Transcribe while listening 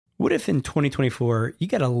What if in 2024, you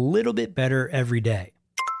got a little bit better every day?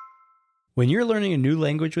 When you're learning a new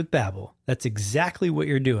language with Babbel, that's exactly what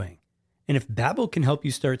you're doing. And if Babbel can help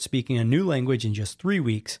you start speaking a new language in just 3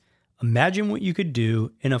 weeks, imagine what you could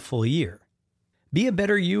do in a full year. Be a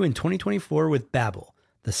better you in 2024 with Babbel,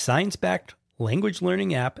 the science-backed language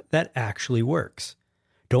learning app that actually works.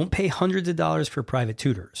 Don't pay hundreds of dollars for private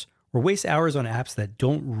tutors or waste hours on apps that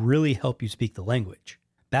don't really help you speak the language.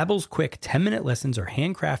 Babbel's quick 10-minute lessons are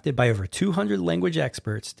handcrafted by over 200 language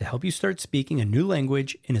experts to help you start speaking a new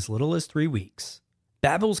language in as little as 3 weeks.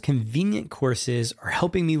 Babbel's convenient courses are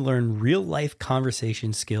helping me learn real-life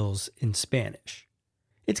conversation skills in Spanish.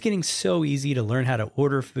 It's getting so easy to learn how to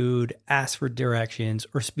order food, ask for directions,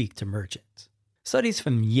 or speak to merchants. Studies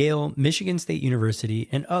from Yale, Michigan State University,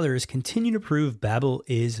 and others continue to prove Babbel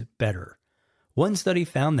is better. One study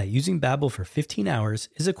found that using Babbel for 15 hours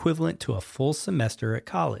is equivalent to a full semester at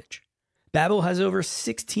college. Babbel has over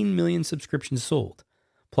 16 million subscriptions sold.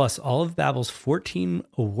 Plus, all of Babbel's 14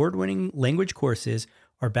 award-winning language courses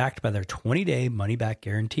are backed by their 20-day money-back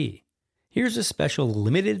guarantee. Here's a special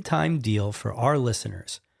limited-time deal for our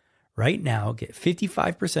listeners. Right now, get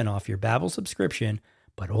 55% off your Babbel subscription,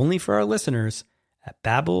 but only for our listeners at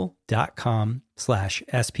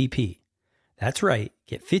babbel.com/SPP. That's right.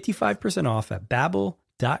 Get 55% off at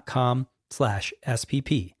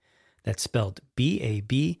babbel.com/SPP. That's spelled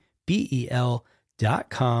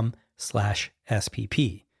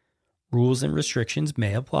BABBEL.com/SPP. Rules and restrictions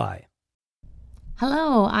may apply.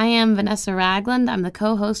 Hello, I am Vanessa Ragland. I'm the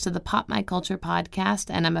co-host of the Pop My Culture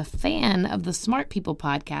podcast, and I'm a fan of the Smart People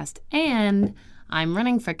podcast, and I'm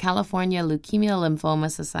running for California Leukemia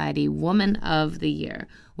Lymphoma Society Woman of the Year,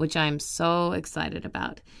 which I'm so excited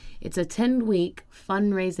about. It's a 10-week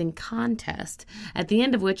fundraising contest, at the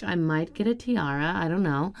end of which I might get a tiara. I don't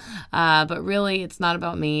know. But really, it's not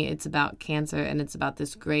about me. It's about cancer, and it's about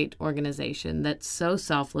this great organization that's so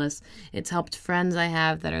selfless. It's helped friends I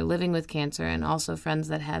have that are living with cancer and also friends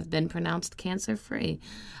that have been pronounced cancer-free.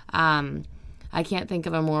 I can't think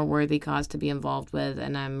of a more worthy cause to be involved with,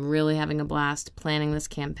 and I'm really having a blast planning this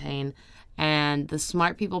campaign. And the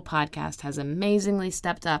Smart People podcast has amazingly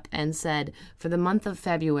stepped up and said for the month of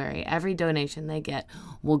February, every donation they get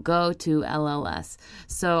will go to LLS.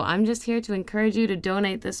 So I'm just here to encourage you to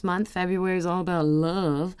donate this month. February is all about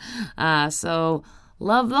love. So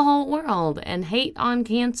love the whole world and hate on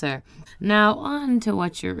cancer. Now on to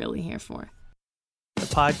what you're really here for. A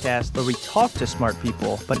podcast where we talk to smart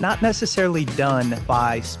people, but not necessarily done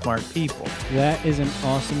by smart people. That is an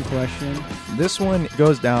awesome question. This one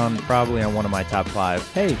goes down probably on one of my top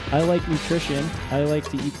 5. Hey, I like nutrition. I like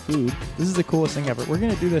to eat food. This is the coolest thing ever. We're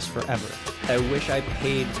going to do this forever. I wish I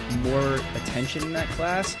paid more attention in that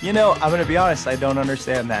class. You know, I'm going to be honest, I don't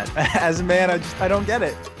understand that. As a man, I don't get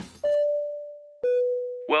it.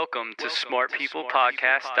 Welcome to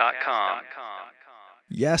smartpeoplepodcast.com.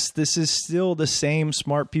 Yes, this is still the same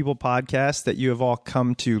Smart People podcast that you have all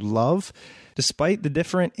come to love, despite the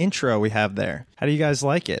different intro we have there. How do you guys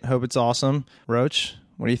like it? Hope it's awesome. Roach,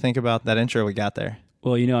 what do you think about that intro we got there?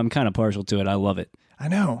 Well, you know, I'm kind of partial to it. I love it. I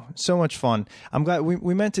know. So much fun. I'm glad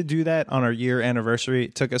we meant to do that on our year anniversary.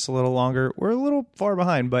 It took us a little longer. We're a little far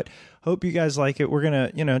behind, but hope you guys like it. We're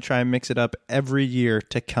going to, try and mix it up every year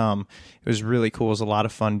to come. It was really cool. It was a lot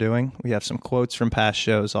of fun doing. We have some quotes from past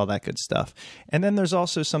shows, all that good stuff. And then there's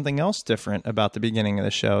also something else different about the beginning of the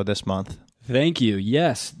show this month. Thank you.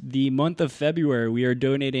 Yes, the month of February, we are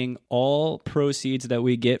donating all proceeds that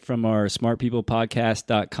we get from our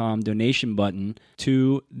smartpeoplepodcast.com donation button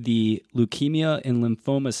to the Leukemia and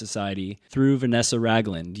Lymphoma Society through Vanessa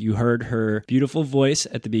Ragland. You heard her beautiful voice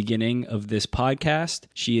at the beginning of this podcast.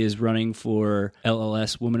 She is running for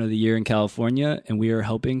LLS Woman of the Year in California, and we are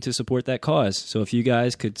helping to support that cause. So if you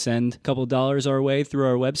guys could send a couple dollars our way through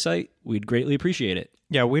our website, we'd greatly appreciate it.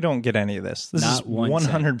 Yeah, we don't get any of this. This is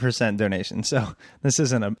 100% donation, so this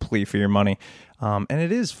isn't a plea for your money. And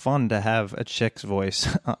it is fun to have a chick's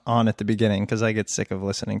voice on at the beginning because I get sick of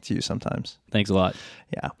listening to you sometimes. Thanks a lot.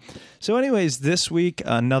 Yeah. So anyways, this week,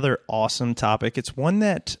 another awesome topic. It's one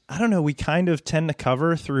that, I don't know, we kind of tend to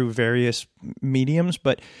cover through various mediums,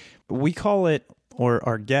 but we call it, or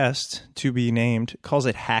our guest, to be named, calls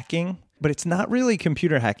it hacking. But it's not really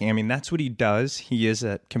computer hacking. I mean, that's what he does. He is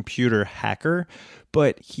a computer hacker,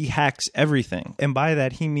 but he hacks everything. And by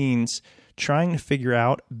that, he means trying to figure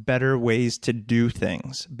out better ways to do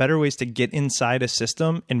things, better ways to get inside a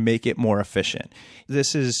system and make it more efficient.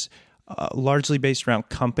 This is largely based around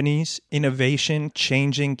companies, innovation,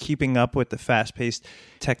 changing, keeping up with the fast-paced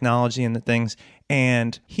technology and the things.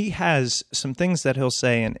 And he has some things that he'll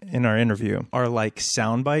say in our interview are like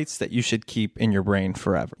sound bites that you should keep in your brain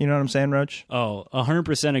forever. You know what I'm saying, Roach? Oh,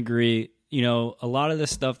 100% agree. You know, a lot of the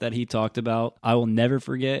stuff that he talked about, I will never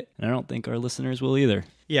forget, and I don't think our listeners will either.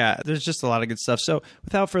 Yeah, there's just a lot of good stuff. So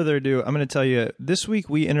without further ado, I'm going to tell you, this week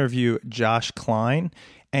we interview Josh Klein.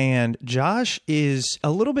 And Josh is a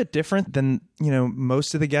little bit different than,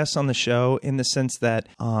 most of the guests on the show in the sense that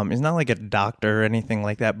he's not like a doctor or anything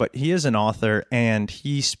like that, but he is an author and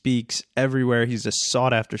he speaks everywhere. He's a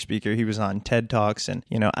sought-after speaker. He was on TED Talks and,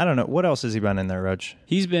 I don't know. What else has he been in there, Roach?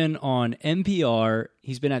 He's been on NPR.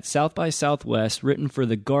 He's been at South by Southwest, written for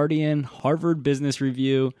The Guardian, Harvard Business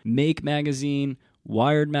Review, Make Magazine,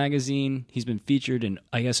 Wired Magazine. He's been featured in,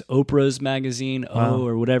 I guess, Oprah's magazine, Wow.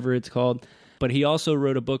 or whatever it's called. But he also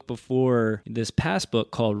wrote a book before this past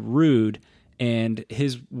book called Rude, and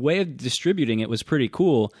his way of distributing it was pretty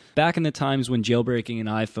cool. Back in the times when jailbreaking an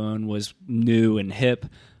iPhone was new and hip,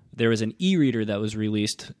 there was an e-reader that was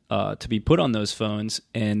released to be put on those phones,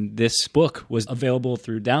 and this book was available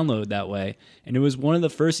through download that way. And it was one of the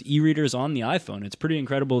first e-readers on the iPhone. It's pretty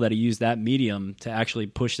incredible that he used that medium to actually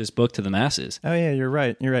push this book to the masses. Oh, yeah, you're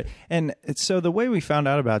right. You're right. And so the way we found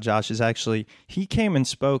out about Josh is actually he came and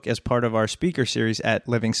spoke as part of our speaker series at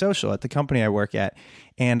Living Social at the company I work at.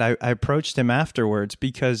 And I approached him afterwards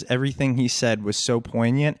because everything he said was so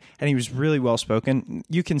poignant and he was really well spoken.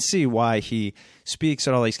 You can see why he speaks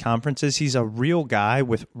at all these conferences. He's a real guy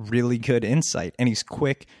with really good insight and he's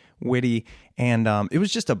quick, witty, and it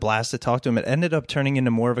was just a blast to talk to him. It ended up turning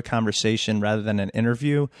into more of a conversation rather than an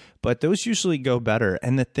interview, but those usually go better.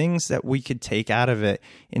 And the things that we could take out of it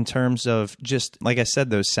in terms of just, like I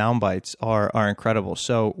said, those sound bites are incredible.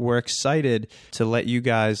 So we're excited to let you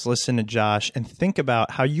guys listen to Josh and think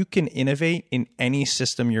about how you can innovate in any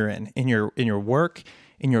system you're in your work,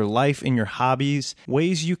 in your life, in your hobbies,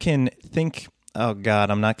 ways you can think. Oh, God,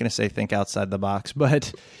 I'm not going to say think outside the box,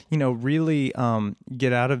 but, really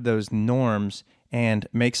get out of those norms and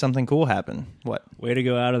make something cool happen. What? Way to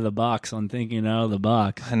go out of the box on thinking out of the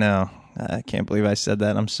box. I know. I can't believe I said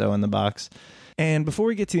that. I'm so in the box. And before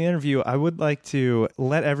we get to the interview, I would like to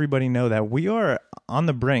let everybody know that we are on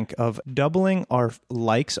the brink of doubling our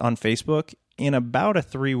likes on Facebook in about a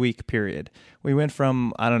 3-week period. We went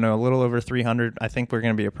from, a little over 300. I think we're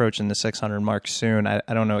going to be approaching the 600 mark soon. I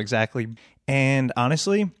don't know exactly. And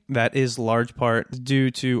honestly, that is large part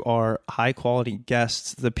due to our high quality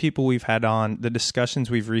guests. The people we've had on, the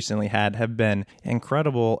discussions we've recently had have been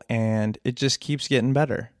incredible, and it just keeps getting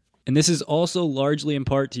better. And this is also largely in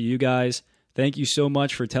part to you guys. Thank you so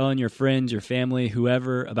much for telling your friends, your family,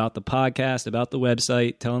 whoever about the podcast, about the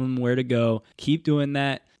website, telling them where to go. Keep doing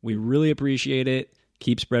that. We really appreciate it.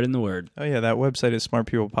 Keep spreading the word. Oh, yeah, that website is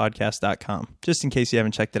smartpeoplepodcast.com, just in case you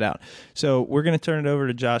haven't checked it out. So we're going to turn it over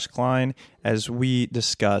to Josh Klein as we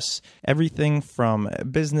discuss everything from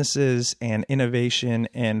businesses and innovation,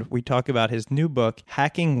 and we talk about his new book,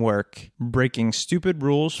 Hacking Work, Breaking Stupid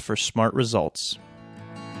Rules for Smart Results.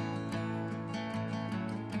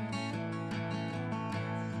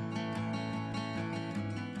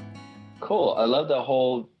 Cool. I love the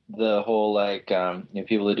whole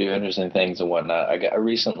people who do interesting things and whatnot. I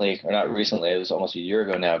recently, it was almost a year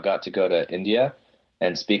ago now, got to go to India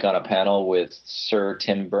and speak on a panel with Sir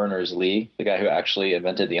Tim Berners-Lee, the guy who actually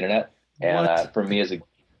invented the internet. And for me it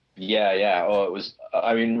was,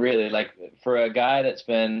 really, like, for a guy that's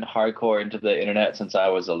been hardcore into the internet since I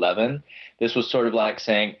was 11, this was sort of like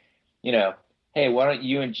saying, hey, why don't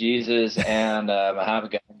you and Jesus and Mahatma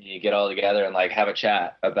Gandhi get all together and have a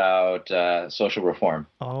chat about social reform?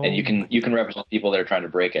 Oh. And you can represent people that are trying to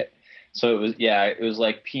break it. So it was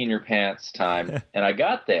like pee in your pants time. And I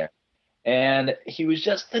got there, and he was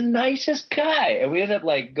just the nicest guy. And we ended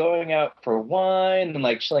up going out for wine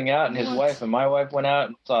and chilling out. And his wife and my wife went out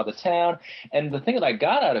and saw the town. And the thing that I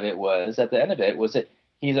got out of it was, at the end of it, was that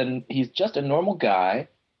he's just a normal guy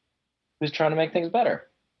who's trying to make things better.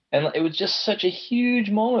 And it was just such a huge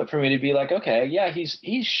moment for me to be like, okay, yeah, he's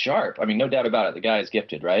sharp. No doubt about it. The guy is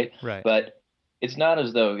gifted, right? Right. But it's not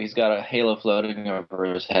as though he's got a halo floating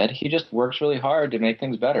over his head. He just works really hard to make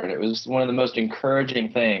things better. And it was one of the most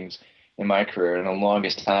encouraging things in my career in the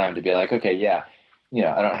longest time to be like, okay, yeah,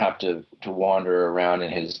 I don't have to wander around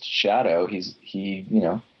in his shadow. He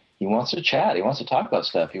wants to chat. He wants to talk about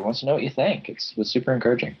stuff. He wants to know what you think. It was super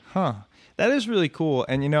encouraging. Huh. That is really cool.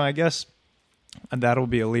 And, I guess that'll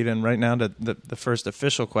be a lead-in right now to the first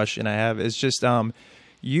official question I have is just one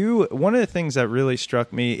of the things that really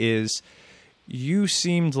struck me is you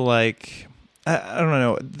seemed like, I don't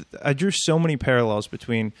know, I drew so many parallels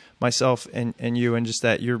between myself and you, and just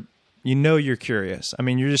that you're You know you're curious. I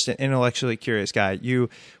mean, you're just an intellectually curious guy. You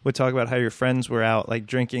would talk about how your friends were out like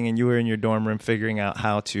drinking and you were in your dorm room figuring out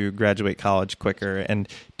how to graduate college quicker and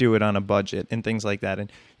do it on a budget and things like that.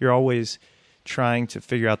 And you're always trying to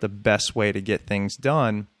figure out the best way to get things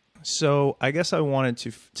done. So I guess I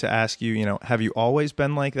wanted to ask you, have you always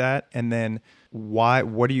been like that? And then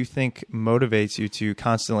what do you think motivates you to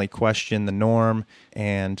constantly question the norm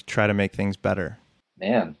and try to make things better?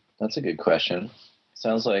 Man, that's a good question.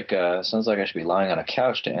 Sounds like I should be lying on a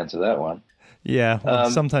couch to answer that one. Yeah, well,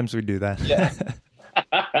 sometimes we do that. Yeah.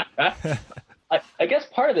 I guess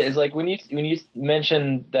part of it is like when you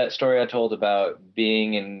mentioned that story I told about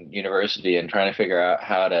being in university and trying to figure out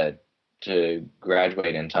how to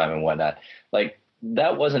graduate in time and whatnot. Like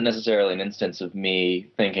that wasn't necessarily an instance of me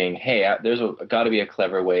thinking, hey, there's got to be a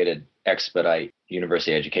clever way to expedite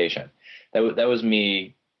university education. That was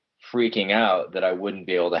me freaking out that I wouldn't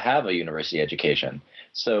be able to have a university education.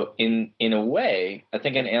 So in a way, I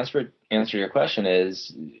think an answer to your question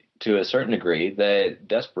is to a certain degree that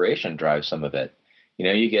desperation drives some of it.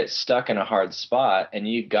 You get stuck in a hard spot and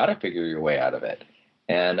you got to figure your way out of it.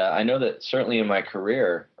 And I know that certainly in my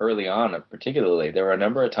career early on, particularly, there were a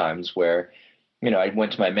number of times where, I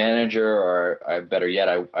went to my manager or better yet,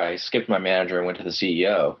 I skipped my manager and went to the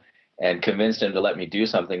CEO and convinced him to let me do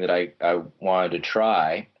something that I wanted to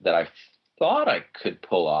try that I thought I could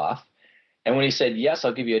pull off. And when he said, yes,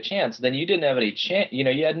 I'll give you a chance, then you didn't have any chance.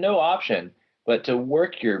 You had no option but to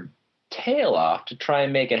work your tail off to try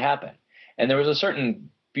and make it happen. And there was a certain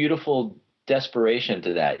beautiful desperation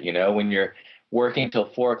to that, when you're working till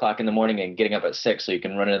 4:00 in the morning and getting up at 6 so you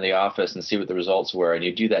can run into the office and see what the results were. And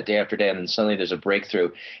you do that day after day. And then suddenly there's a breakthrough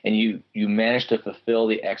and you manage to fulfill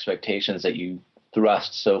the expectations that you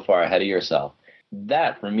thrust so far ahead of yourself.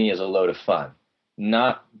 That for me is a load of fun,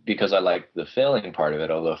 not because I like the failing part of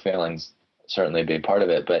it, although failing's certainly a big part of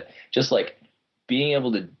it, but just like being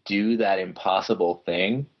able to do that impossible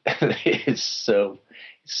thing is so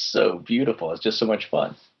beautiful. It's just so much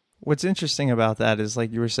fun. What's interesting about that is,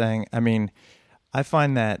 like you were saying, I mean, I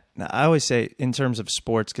find that I always say in terms of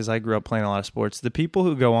sports, because I grew up playing a lot of sports, the people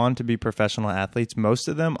who go on to be professional athletes, most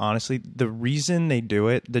of them, honestly, the reason they do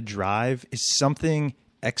it, the drive, is something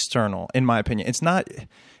external, in my opinion. It's not,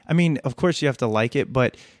 I mean, of course you have to like it,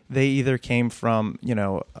 but they either came from,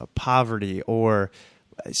 poverty or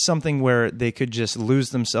something where they could just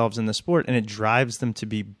lose themselves in the sport and it drives them to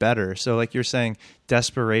be better. So like you're saying,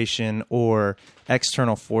 desperation or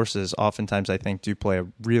external forces oftentimes I think do play a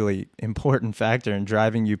really important factor in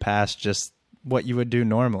driving you past just what you would do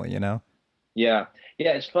normally, Yeah,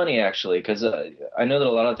 it's funny actually, because I know that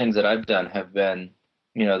a lot of things that I've done have been,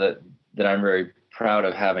 that I'm very proud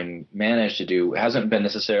of having managed to do. It hasn't been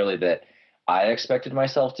necessarily that I expected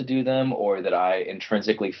myself to do them or that I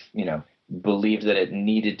intrinsically, believed that it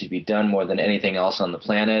needed to be done more than anything else on the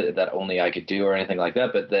planet, that only I could do or anything like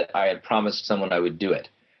that, but that I had promised someone I would do it,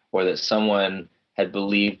 or that someone had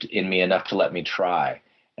believed in me enough to let me try.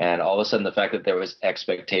 And all of a sudden the fact that there was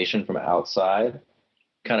expectation from outside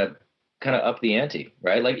kind of up the ante,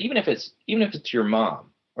 right? Like even if it's your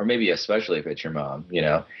mom, or maybe especially if it's your mom,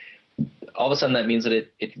 all of a sudden that means that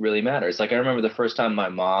it really matters. Like I remember the first time my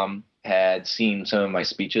mom had seen some of my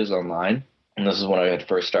speeches online, and this is when I had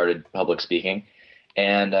first started public speaking.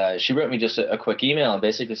 And she wrote me just a quick email and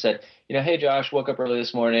basically said, hey, Josh, woke up early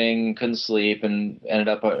this morning, couldn't sleep, and ended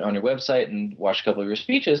up on your website and watched a couple of your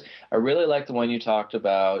speeches. I really liked the one you talked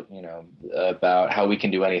about, about how we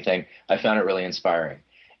can do anything. I found it really inspiring.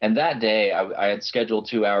 And that day I had scheduled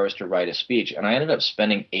 2 hours to write a speech, and I ended up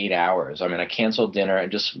spending 8 hours. I mean, I canceled dinner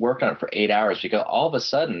and just worked on it for 8 hours because all of a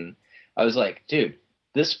sudden I was like, dude,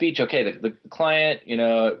 this speech, okay, the client,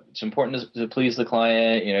 it's important to please the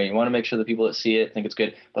client. You want to make sure the people that see it think it's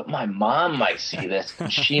good. But my mom might see this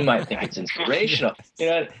and she might think it's inspirational.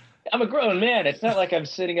 I'm a grown man. It's not like I'm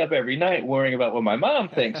sitting up every night worrying about what my mom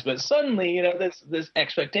thinks. But suddenly, this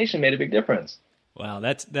expectation made a big difference. Wow,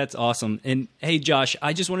 that's awesome. And hey, Josh,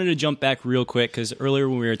 I just wanted to jump back real quick because earlier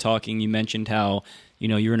when we were talking, you mentioned how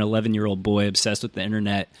you're an 11-year-old boy obsessed with the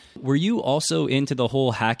internet. Were you also into the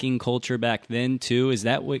whole hacking culture back then too? Is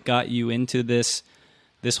that what got you into this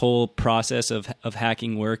whole process of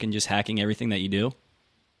hacking work and just hacking everything that you do?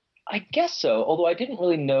 I guess so, although I didn't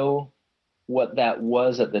really know what that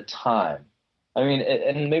was at the time. I mean,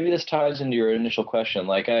 and maybe this ties into your initial question.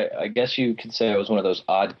 Like, I guess you could say I was one of those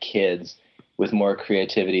odd kids with more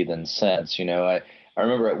creativity than sense. I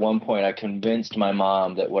remember at one point I convinced my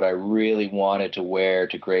mom that what I really wanted to wear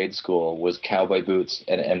to grade school was cowboy boots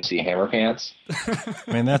and MC Hammer pants. I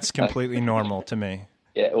mean, that's completely normal to me.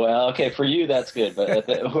 Yeah, well, okay, for you that's good, but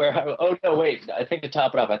oh no, wait, I think to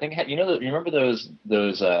top it off, I think you know, you remember those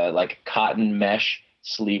like cotton mesh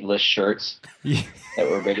sleeveless shirts Yeah, that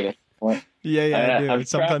were big at that point? I do. I'm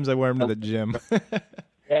Sometimes I wear them to the gym.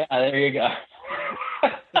 Yeah, there you go.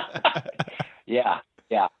 Yeah,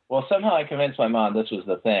 yeah. Well, somehow I convinced my mom this was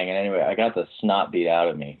the thing, and anyway, I got the snot beat out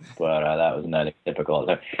of me, but that was not typical.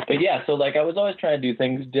 But yeah, so like I was always trying to do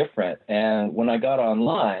things different, and when I got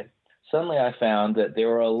online, suddenly I found that there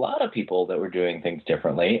were a lot of people that were doing things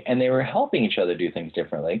differently, and they were helping each other do things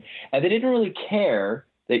differently, and they didn't really care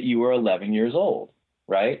that you were 11 years old,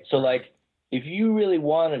 right? So like, if you really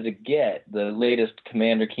wanted to get the latest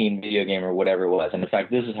Commander Keen video game or whatever it was, and in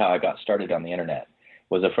fact, this is how I got started on the internet,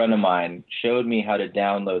 was a friend of mine showed me how to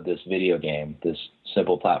download this video game, this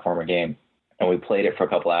simple platformer game, and we played it for a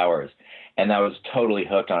couple hours. And I was totally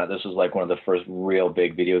hooked on it. This was like one of the first real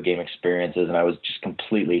big video game experiences, and I was just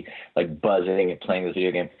completely like buzzing at playing this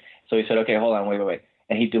video game. So he said, okay, hold on, wait.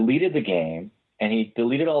 And he deleted the game, and he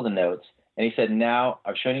deleted all the notes, and he said, now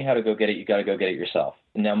I've shown you how to go get it. You got to go get it yourself.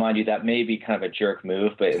 Now, mind you, that may be kind of a jerk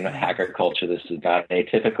move, but in the hacker culture, this is not a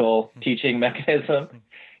typical teaching mechanism.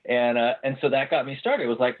 And so that got me started. It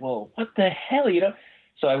was like, well, what the hell, you know?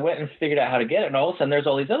 So I went and figured out how to get it. And all of a sudden, there's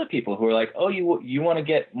all these other people who are like, oh, you want to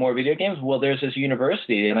get more video games? Well, there's this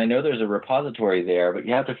university, and I know there's a repository there, but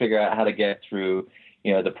you have to figure out how to get through,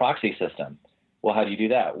 you know, the proxy system. Well, how do you do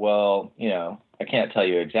that? Well, you know, I can't tell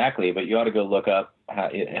you exactly, but you ought to go look up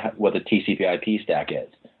what the TCP/IP stack is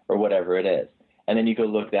or whatever it is. And then you go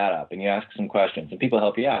look that up, and you ask some questions, and people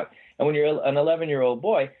help you out. And when you're an 11-year-old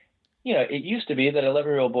boy, you know, it used to be that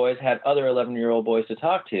 11-year-old boys had other 11-year-old boys to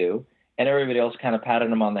talk to, and everybody else kind of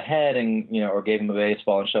patted them on the head and, you know, or gave them a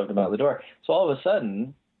baseball and shoved them out the door. So all of a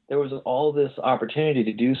sudden, there was all this opportunity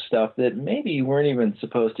to do stuff that maybe you weren't even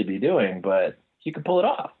supposed to be doing, but you could pull it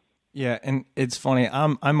off. Yeah, and it's funny.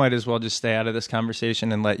 I might as well just stay out of this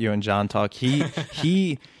conversation and let you and John talk.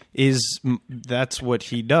 He is, that's what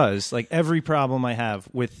he does. Like every problem I have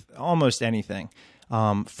with almost anything,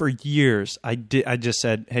 for years, I just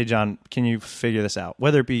said, hey, John, can you figure this out?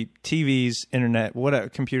 Whether it be TVs, internet, whatever,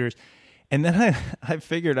 computers. And then I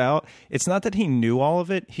figured out it's not that he knew all of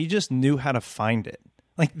it. He just knew how to find it.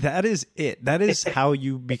 Like that is it. That is how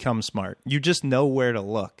you become smart. You just know where to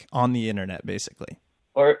look on the internet, basically.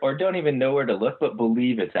 Or don't even know where to look, but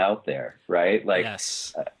believe it's out there, right? Like,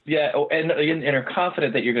 Yes. And are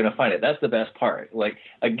confident that you're going to find it. That's the best part. Like,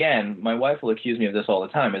 again, my wife will accuse me of this all the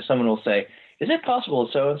time. Is someone will say, is it possible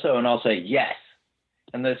so-and-so? And I'll say, yes.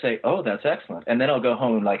 And they'll say, oh, that's excellent. And then I'll go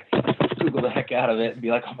home and like Google the heck out of it and be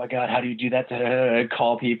like, oh my God, how do you do that?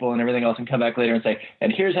 Call people and everything else and come back later and say,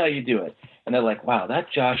 and here's how you do it. And they're like, wow,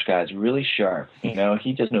 that Josh guy's really sharp. You know,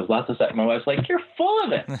 he just knows lots of stuff. My wife's like, you're full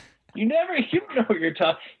of it. You don't know what you're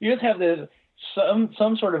talking. You just have this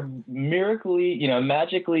some sort of magically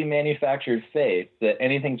manufactured faith that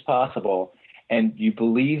anything's possible, and you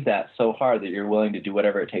believe that so hard that you're willing to do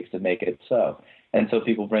whatever it takes to make it so. And so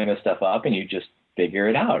people bring this stuff up, and you just figure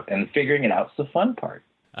it out. And figuring it out's the fun part.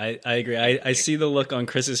 I agree. I see the look on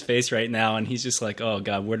Chris's face right now, and he's just like, oh,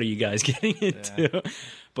 God, what are you guys getting into? Yeah.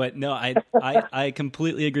 But no, I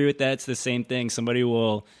completely agree with that. It's the same thing. Somebody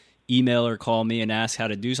will email or call me and ask how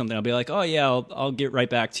to do something. I'll be like, oh, yeah, I'll get right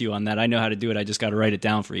back to you on that. I know how to do it. I just got to write it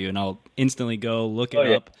down for you. And I'll instantly go look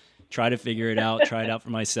it up, try to figure it out, try it out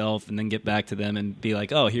for myself, and then get back to them and be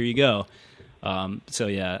like, oh, here you go. So,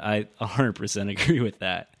 yeah, I 100% agree with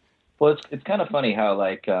that. Well, it's kind of funny how,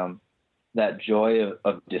 like, that joy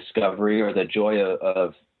of discovery or the joy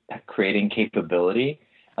of creating capability.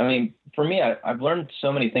 I mean, for me, I've learned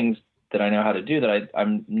so many things that I know how to do that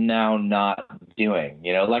I'm now not doing.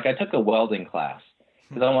 You know, like I took a welding class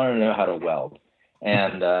because I wanted to know how to weld.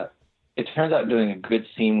 And it turns out doing a good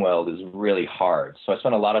seam weld is really hard. So I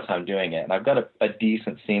spent a lot of time doing it, and I've got a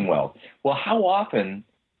decent seam weld. Well, how often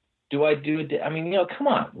do I do – I mean, you know, come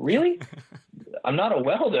on, really? I'm not a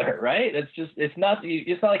welder, right? It's not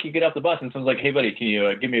like you get off the bus and someone's like, hey, buddy, can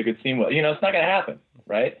you give me a good seam weld? You know, it's not going to happen,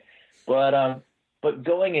 right? But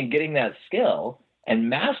going and getting that skill –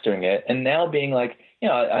 and mastering it, and now being like, you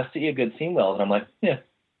know, I see a good seam weld, and I'm like, yeah,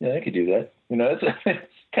 I could do that. You know, it's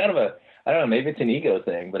kind of I don't know, maybe it's an ego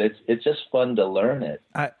thing, but it's just fun to learn it.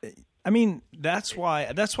 I mean, that's why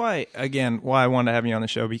again, why I wanted to have you on the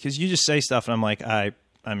show, because you just say stuff, and I'm like, I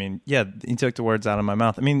mean, yeah, you took the words out of my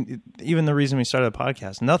mouth. I mean, even the reason we started the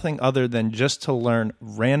podcast, nothing other than just to learn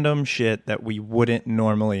random shit that we wouldn't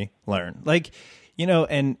normally learn. Like, you know,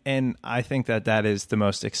 and I think that is the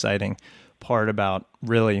most exciting part about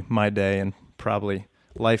really my day and probably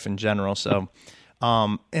life in general. So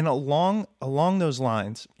And along those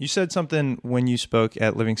lines, you said something when you spoke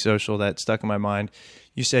at Living Social that stuck in my mind.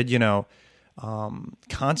 You said,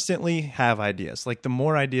 constantly have ideas. Like the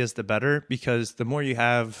more ideas, the better, because the more you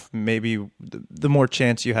have, maybe the more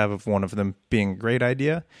chance you have of one of them being a great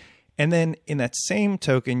idea. And then in that same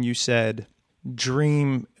token, you said,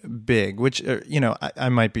 dream big, which, I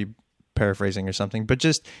might be paraphrasing or something, but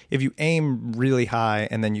just if you aim really high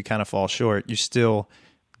and then you kind of fall short, you still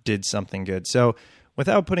did something good. So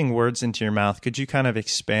without putting words into your mouth, could you kind of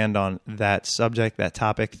expand on that subject, that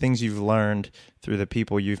topic, things you've learned through the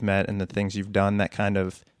people you've met and the things you've done that kind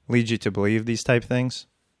of lead you to believe these type things?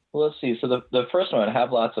 Well, let's see. So the first one,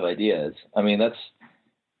 have lots of ideas. I mean, that's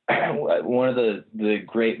one of the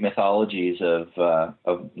great mythologies of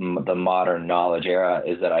the modern knowledge era,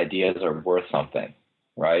 is that ideas are worth something,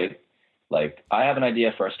 right? Like, I have an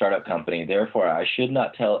idea for a startup company, therefore I should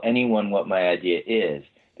not tell anyone what my idea is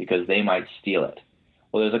because they might steal it.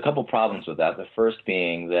 Well, there's a couple problems with that. The first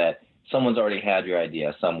being that someone's already had your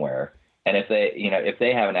idea somewhere, and if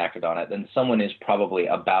they haven't acted on it, then someone is probably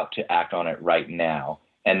about to act on it right now,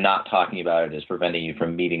 and not talking about it is preventing you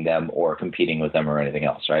from meeting them or competing with them or anything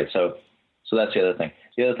else, right? So that's the other thing.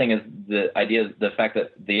 The other thing is the fact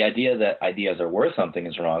that the idea that ideas are worth something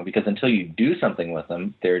is wrong, because until you do something with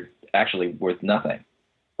them, they're actually worth nothing.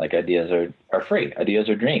 Like, ideas are free. Ideas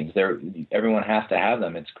are dreams. Everyone has to have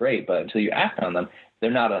them. It's great, but until you act on them, they're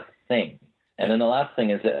not a thing. And then the last thing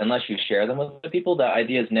is that unless you share them with the people, that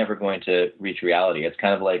idea is never going to reach reality. It's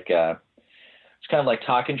kind of like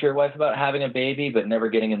talking to your wife about having a baby but never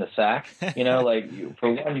getting in the sack.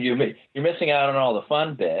 For one, you're missing out on all the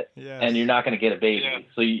fun bit, and you're not going to get a baby. Yeah.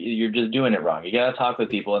 So you're just doing it wrong. You got to talk with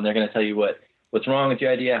people, and they're going to tell you what's wrong with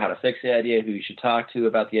your idea, how to fix the idea, who you should talk to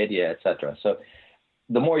about the idea, etc. So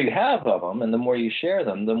the more you have of them and the more you share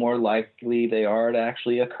them, the more likely they are to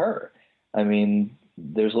actually occur. I mean,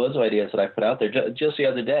 there's loads of ideas that I put out there. Just the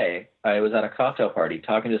other day, I was at a cocktail party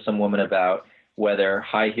talking to some woman about whether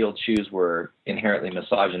high-heeled shoes were inherently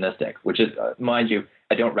misogynistic, which is, mind you,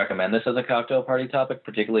 I don't recommend this as a cocktail party topic,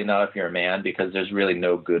 particularly not if you're a man, because there's really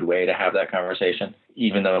no good way to have that conversation,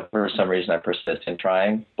 even though for some reason I persist in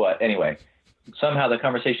trying. But anyway, somehow the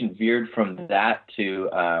conversation veered from that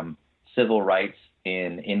to civil rights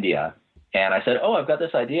in India. And I said, I've got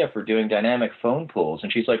this idea for doing dynamic phone pools.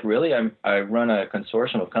 And she's like, really? I run a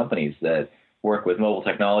consortium of companies that work with mobile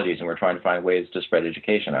technologies, and we're trying to find ways to spread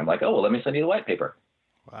education. I'm like, well, let me send you the white paper.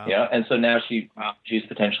 Wow. And so now she's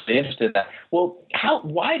potentially interested in that. Well,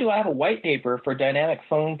 why do I have a white paper for dynamic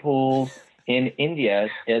phone pools in India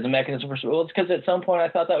as a mechanism for? Well, it's because at some point I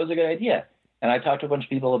thought that was a good idea. And I talked to a bunch of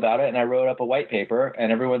people about it, and I wrote up a white paper,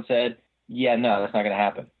 and everyone said, yeah, no, that's not going to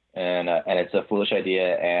happen. And it's a foolish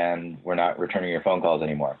idea, and we're not returning your phone calls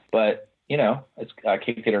anymore. But, I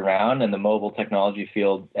kicked it around, and the mobile technology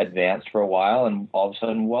field advanced for a while, and all of a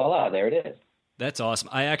sudden, voila, there it is. That's awesome.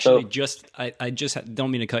 I actually I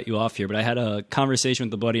don't mean to cut you off here, but I had a conversation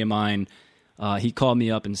with a buddy of mine. He called me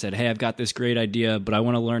up and said, hey, I've got this great idea, but I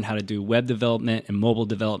want to learn how to do web development and mobile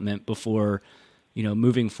development before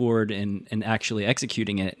moving forward and actually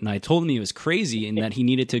executing it. And I told him he was crazy and that he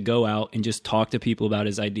needed to go out and just talk to people about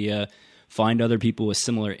his idea, find other people with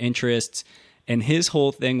similar interests. And his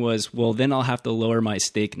whole thing was, well, then I'll have to lower my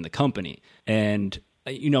stake in the company. And,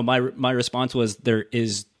 my response was, there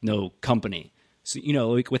is no company. So,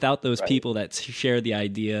 without those people that share the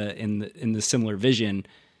idea in the similar vision,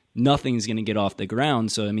 nothing's going to get off the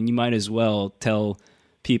ground. So, you might as well tell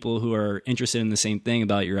people who are interested in the same thing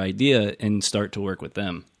about your idea and start to work with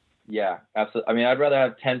them. Yeah, absolutely. I'd rather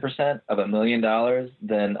have 10% of $1 million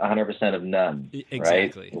than 100% of none.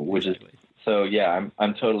 Exactly. Right? Which is so. Yeah,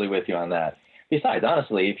 I'm totally with you on that. Besides,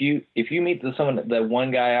 honestly, if you meet the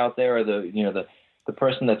one guy out there, or the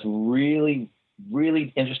person that's really,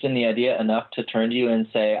 really interested in the idea enough to turn to you and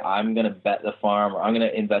say, I'm going to bet the farm, or I'm going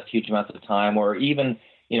to invest huge amounts of time, or even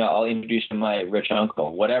I'll introduce you to my rich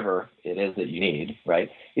uncle, whatever it is that you need, right?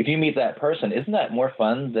 If you meet that person, isn't that more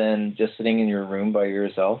fun than just sitting in your room by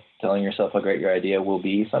yourself, telling yourself how great your idea will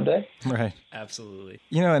be someday? Right. Absolutely.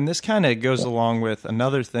 And this kind of goes along with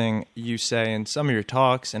another thing you say in some of your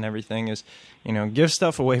talks and everything is, give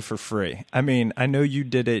stuff away for free. I know you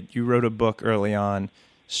did it. You wrote a book early on,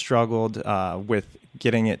 struggled with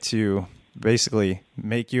getting it to basically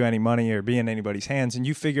make you any money or be in anybody's hands, and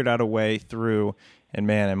you figured out a way through. And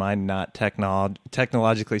man, am I not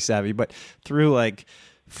technologically savvy, but through like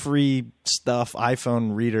free stuff,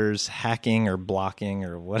 iPhone readers, hacking or blocking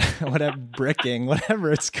or whatever, bricking,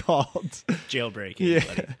 whatever it's called. Jailbreaking.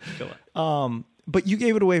 Yeah. Go on. But you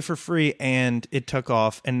gave it away for free and it took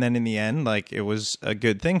off. And then in the end, like, it was a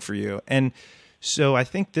good thing for you. And So I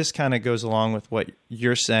think this kind of goes along with what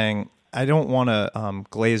you're saying. I don't want to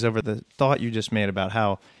glaze over the thought you just made about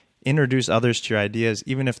how introduce others to your ideas,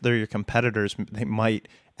 even if they're your competitors, they might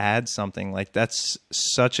add something. Like, that's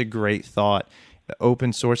such a great thought.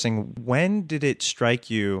 Open sourcing, when did it strike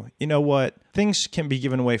you, you know what, things can be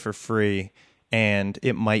given away for free and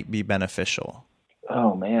it might be beneficial?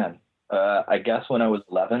 Oh, man. I guess when I was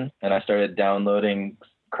 11 and I started downloading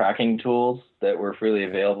cracking tools that were freely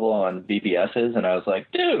available on VPSs, and I was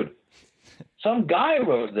like, dude, some guy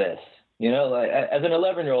wrote this. You know, like, as an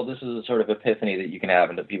 11-year-old, this is a sort of epiphany that you can have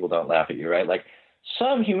and that people don't laugh at you, right? Like,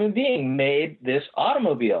 some human being made this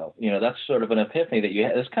automobile. You know, that's sort of an epiphany that you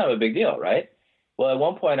have. It's kind of a big deal, right? Well, at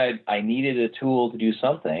one point, I needed a tool to do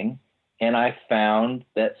something, and I found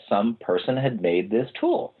that some person had made this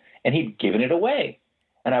tool, and he'd given it away.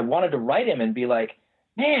 And I wanted to write him and be like,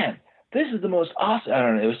 man, this is the most awesome. I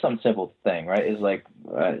don't know. It was some simple thing, right? It was like,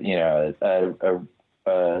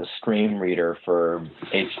 a stream reader for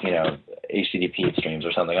HTTP streams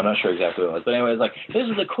or something. I'm not sure exactly what it was. But anyway, it's like, this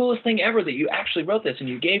is the coolest thing ever that you actually wrote this and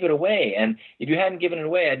you gave it away. And if you hadn't given it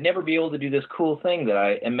away, I'd never be able to do this cool thing that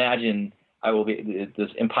I imagine I will be, this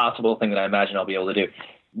impossible thing that I imagine I'll be able to do.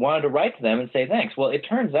 Wanted to write to them and say thanks. Well, it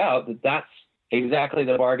turns out that that's exactly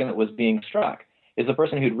the bargain that was being struck. Is the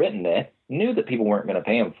person who'd written it knew that people weren't going to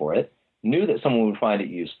pay him for it, knew that someone would find it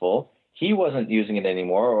useful. He wasn't using it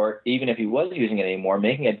anymore, or even if he was using it anymore,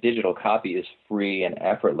 making a digital copy is free and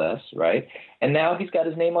effortless, right? And now he's got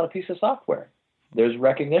his name on a piece of software. There's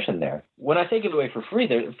recognition there. When I say give it away for free,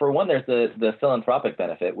 there's the philanthropic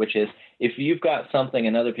benefit, which is if you've got something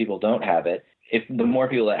and other people don't have it, if the more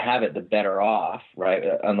people that have it, the better off, right?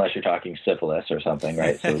 Unless you're talking syphilis or something,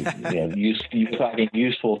 right? So, you're talking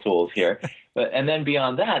useful tools here. And then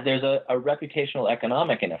beyond that, there's a reputational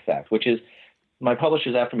economic in effect, which is my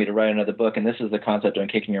publisher's after me to write another book, and this is the concept I'm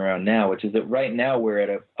kicking around now, which is that right now we're at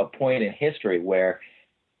a point in history where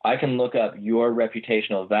I can look up your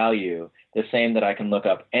reputational value the same that I can look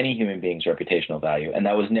up any human being's reputational value, and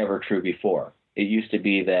that was never true before. It used to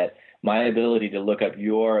be that my ability to look up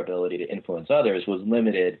your ability to influence others was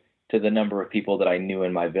limited to the number of people that I knew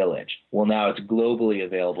in my village. Well, now it's globally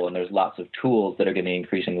available, and there's lots of tools that are getting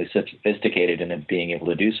increasingly sophisticated in it being able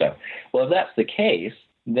to do so. Well, if that's the case,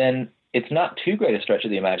 then it's not too great a stretch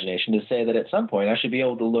of the imagination to say that at some point I should be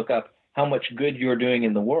able to look up how much good you're doing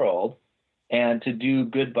in the world and to do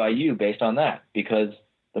good by you based on that, because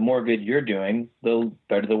the more good you're doing, the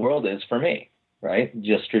better the world is for me, right?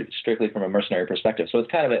 Just strictly from a mercenary perspective. So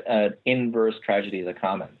it's kind of an inverse tragedy of the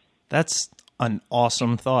commons. That's an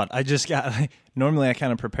awesome thought. Normally I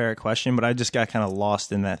kind of prepare a question, but I just got kind of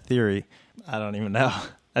lost in that theory. I don't even know.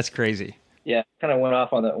 That's crazy. Yeah, kind of went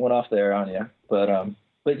off there on you.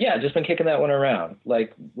 But yeah, just been kicking that one around.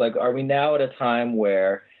 Like, are we now at a time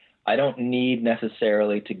where I don't need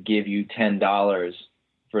necessarily to give you $10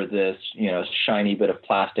 for this, shiny bit of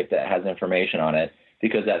plastic that has information on it,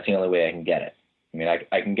 because that's the only way I can get it. I mean,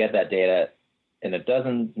 I can get that data in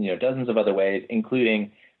dozens of other ways,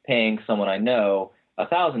 including paying someone I know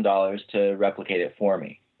 $1,000 to replicate it for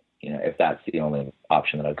me, if that's the only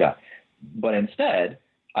option that I've got. But instead,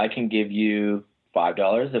 I can give you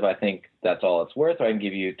 $5 if I think that's all it's worth, or I can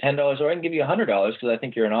give you $10, or I can give you $100 because I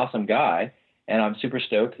think you're an awesome guy, and I'm super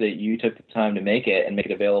stoked that you took the time to make it and make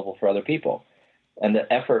it available for other people. And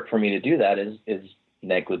the effort for me to do that is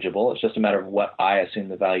negligible. It's just a matter of what I assume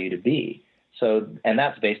the value to be. So, and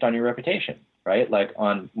that's based on your reputation, right? Like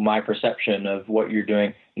on my perception of what you're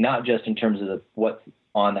doing, not just in terms of what's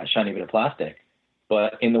on that shiny bit of plastic,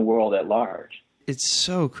 but in the world at large. It's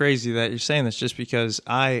so crazy that you're saying this, just because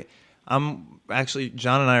I'm actually,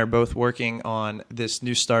 John and I are both working on this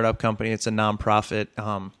new startup company. It's a nonprofit,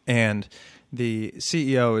 and the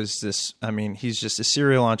CEO is he's just a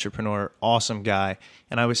serial entrepreneur, awesome guy.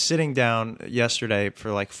 And I was sitting down yesterday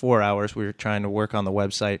for like 4 hours. We were trying to work on the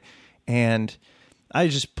website, and I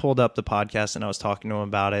just pulled up the podcast and I was talking to him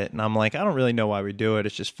about it. And I'm like, I don't really know why we do it.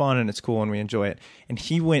 It's just fun and it's cool and we enjoy it. And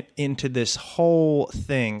he went into this whole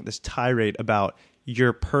thing, this tirade about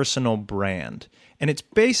your personal brand. And it's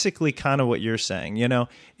basically kind of what you're saying,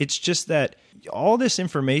 it's just that all this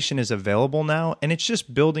information is available now, and it's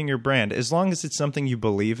just building your brand as long as it's something you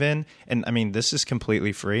believe in. And I mean, this is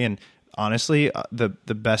completely free. And honestly, the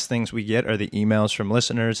best things we get are the emails from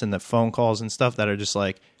listeners and the phone calls and stuff that are just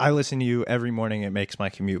like, I listen to you every morning. It makes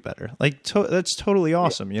my commute better. Like, that's totally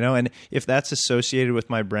awesome, And if that's associated with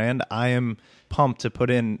my brand, I am pumped to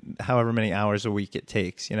put in however many hours a week it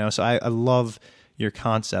takes, So I love your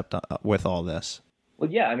concept with all this. Well,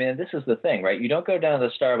 yeah, I mean, this is the thing, right? You don't go down to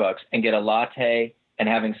the Starbucks and get a latte and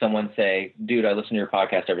having someone say, dude, I listen to your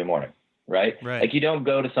podcast every morning. right? Right. Like you don't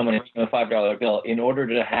go to someone and give them a $5 bill in order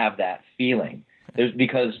to have that feeling.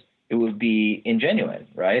 Because it would be ingenuine,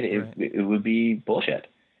 right? It would be bullshit.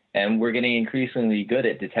 And we're getting increasingly good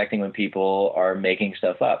at detecting when people are making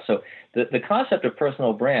stuff up. So the concept of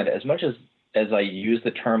personal brand, as much as I use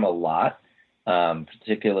the term a lot,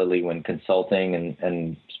 particularly when consulting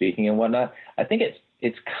and speaking and whatnot, I think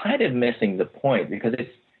it's kind of missing the point, because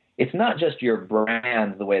it's not just your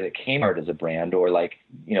brand the way that Kmart is a brand, or like,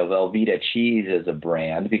 Velveeta cheese is a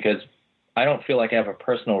brand, because I don't feel like I have a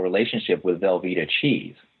personal relationship with Velveeta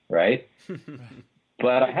cheese, right?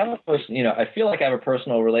 But I have I feel like I have a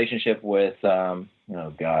personal relationship with, oh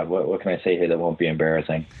God, what can I say here that won't be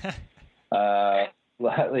embarrassing? Like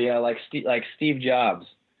Steve Jobs,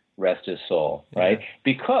 rest his soul, right? Yeah.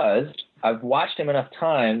 Because I've watched him enough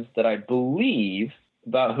times that I believe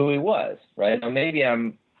about who he was, right? Now maybe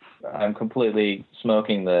I'm completely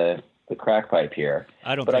smoking the crack pipe here.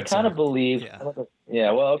 I don't. But think I kind of believe. Yeah.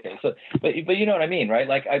 Yeah. Well, okay. So, but you know what I mean, right?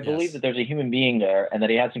 Like I believe that there's a human being there, and that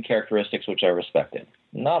he had some characteristics which I respected.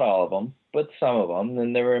 Not all of them, but some of them,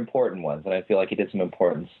 and there were important ones, and I feel like he did some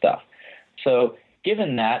important stuff. So,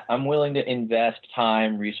 given that, I'm willing to invest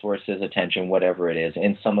time, resources, attention, whatever it is,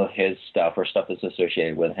 in some of his stuff or stuff that's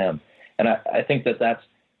associated with him. And I think that's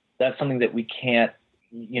something that we can't.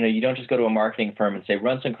 You don't just go to a marketing firm and say,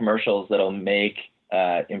 run some commercials that'll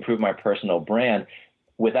improve my personal brand,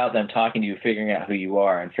 without them talking to you, figuring out who you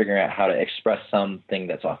are, and figuring out how to express something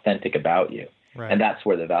that's authentic about you. Right. And that's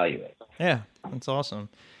where the value is. Yeah, that's awesome.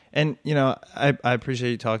 And, I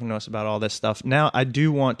appreciate you talking to us about all this stuff. Now, I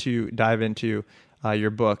do want to dive into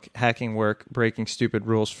your book, Hacking Work, Breaking Stupid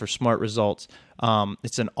Rules for Smart Results.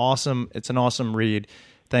 It's an awesome read.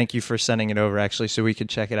 Thank you for sending it over, actually, so we could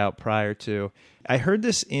check it out prior to. I heard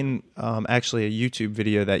this in actually a YouTube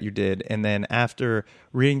video that you did, and then after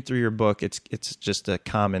reading through your book, it's just a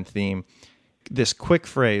common theme. This quick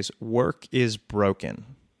phrase, work is broken.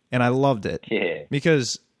 And I loved it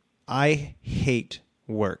because I hate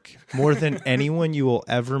work more than anyone you will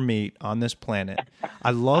ever meet on this planet.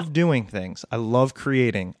 I love doing things. I love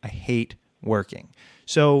creating. I hate working.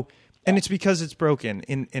 So... And it's because it's broken,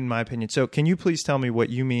 in my opinion. So can you please tell me what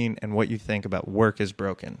you mean and what you think about work is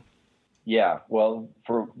broken? Yeah, well,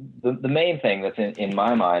 for the main thing that's in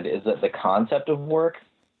my mind is that the concept of work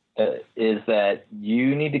is that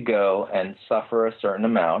you need to go and suffer a certain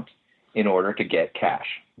amount in order to get cash,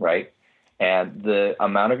 right? And the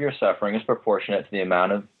amount of your suffering is proportionate to the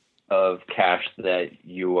amount of cash that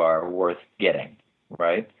you are worth getting,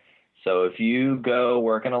 right? So if you go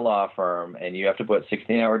work in a law firm and you have to put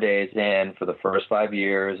 16-hour days in for the first 5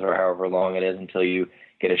 years or however long it is until you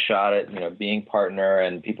get a shot at, being partner,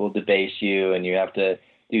 and people debase you and you have to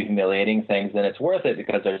do humiliating things, then it's worth it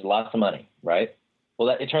because there's lots of money, right? Well,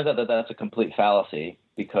 it turns out that that's a complete fallacy,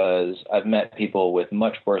 because I've met people with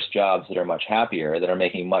much worse jobs that are much happier, that are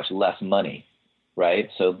making much less money, right?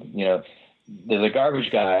 So, there's a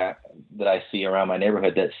garbage guy that I see around my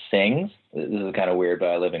neighborhood that sings. This is kind of weird, but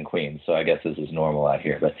I live in Queens, so I guess this is normal out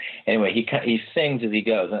here. But anyway, he sings as he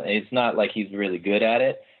goes. It's not like he's really good at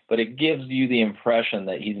it, but it gives you the impression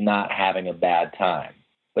that he's not having a bad time.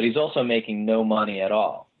 But he's also making no money at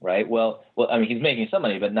all, right? Well, I mean, he's making some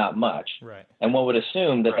money, but not much. Right. And one would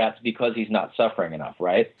assume that that's because he's not suffering enough,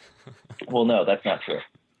 right? Well, no, that's not true.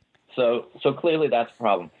 So clearly that's a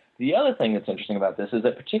problem. The other thing that's interesting about this is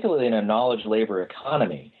that, particularly in a knowledge labor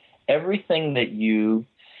economy, everything that you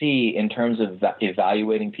see in terms of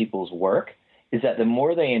evaluating people's work is that the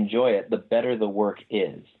more they enjoy it, the better the work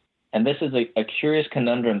is. And this is a curious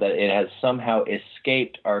conundrum, that it has somehow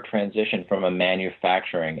escaped our transition from a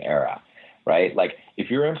manufacturing era, right? Like,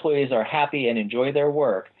 if your employees are happy and enjoy their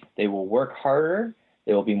work, they will work harder,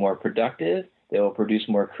 they will be more productive, they will produce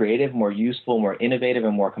more creative, more useful, more innovative,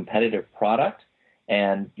 and more competitive product,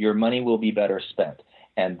 and your money will be better spent.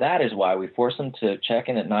 And that is why we force them to check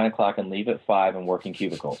in at 9 o'clock and leave at 5 and work in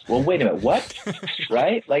cubicles. Well, wait a minute, what?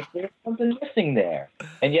 Right? Like, there's something missing there.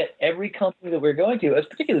 And yet every company that we're going to, as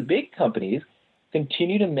particularly big companies,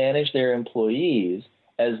 continue to manage their employees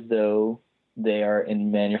as though they are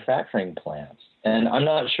in manufacturing plants. And I'm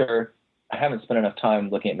not sure, I haven't spent enough time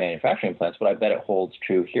looking at manufacturing plants, but I bet it holds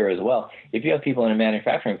true here as well. If you have people in a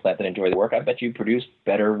manufacturing plant that enjoy the work, I bet you produce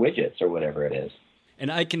better widgets or whatever it is.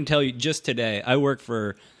 And I can tell you, just today, I work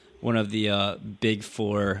for one of the big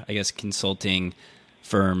four, I guess, consulting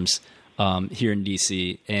firms here in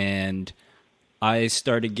DC, and I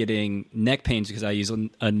started getting neck pains because I use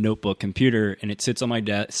a notebook computer, and it sits on my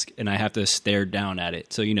desk, and I have to stare down at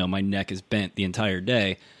it. So, my neck is bent the entire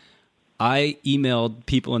day. I emailed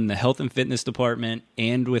people in the health and fitness department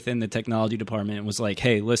and within the technology department and was like,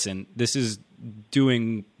 hey, listen, this is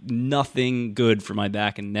doing nothing good for my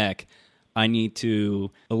back and neck. I need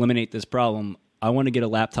to eliminate this problem. I want to get a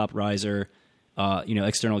laptop riser,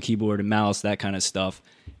 external keyboard and mouse, that kind of stuff.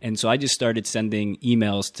 And so I just started sending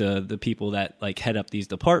emails to the people that like head up these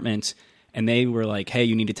departments. And they were like, hey,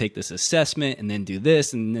 you need to take this assessment and then do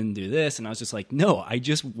this and then do this. And I was just like, no, I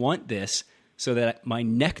just want this so that my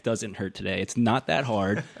neck doesn't hurt today. It's not that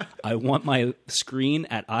hard. I want my screen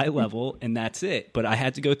at eye level, and that's it. But I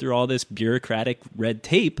had to go through all this bureaucratic red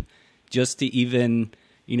tape just to even,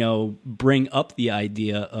 bring up the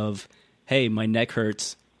idea of, hey, my neck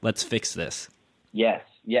hurts. Let's fix this. Yes.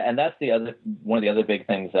 Yeah. And that's one of the other big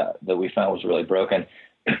things that we found was really broken,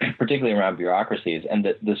 particularly around bureaucracies. And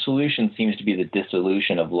the solution seems to be the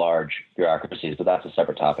dissolution of large bureaucracies, but that's a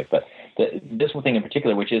separate topic. But this one thing in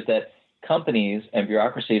particular, which is that companies and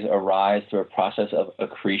bureaucracies arise through a process of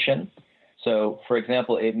accretion. So, for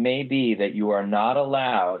example, it may be that you are not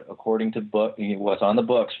allowed, according to what's on the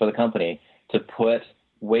books for the company, to put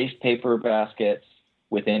waste paper baskets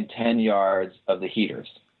within 10 yards of the heaters,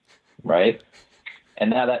 right?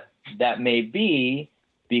 And now that may be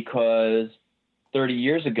because 30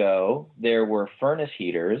 years ago there were furnace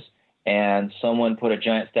heaters and someone put a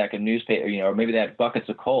giant stack of newspaper, or maybe they had buckets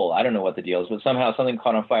of coal. I don't know what the deal is, but somehow something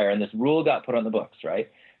caught on fire, and this rule got put on the books, right?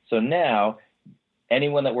 So now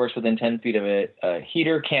anyone that works within 10 feet of a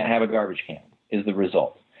heater can't have a garbage can, is the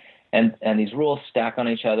result. And these rules stack on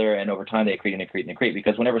each other, and over time they accrete,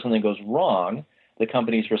 because whenever something goes wrong, the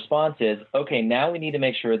company's response is, okay, now we need to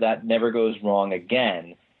make sure that never goes wrong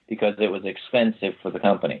again because it was expensive for the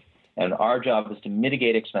company. And our job is to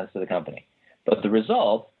mitigate expense to the company. But the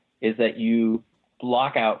result is that you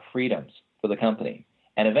block out freedoms for the company.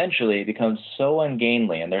 And eventually it becomes so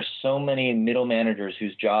ungainly, and there's so many middle managers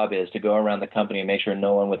whose job is to go around the company and make sure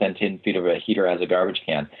no one within 10 feet of a heater has a garbage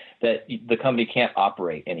can, that the company can't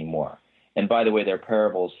operate anymore. And by the way, there are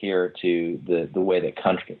parables here to the way that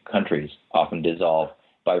countries often dissolve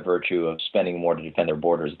by virtue of spending more to defend their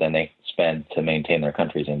borders than they spend to maintain their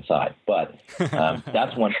countries inside. But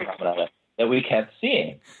that's one phenomenon that we kept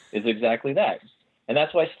seeing, is exactly that. And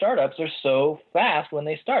that's why startups are so fast when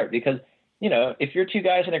they start, because, if you're two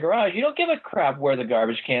guys in a garage, you don't give a crap where the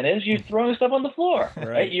garbage can is. You're throwing stuff on the floor,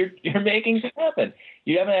 right? You're making things happen.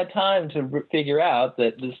 You haven't had time to figure out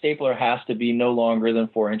that the stapler has to be no longer than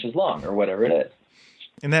 4 inches long or whatever it is.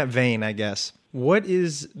 In that vein, I guess, what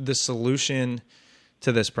is the solution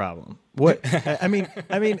to this problem? What I mean,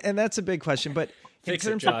 and that's a big question, but fix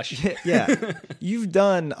it, Josh. Yeah, you've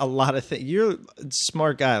done a lot of things. You're a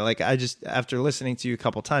smart guy. Like, after listening to you a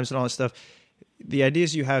couple times and all this stuff, the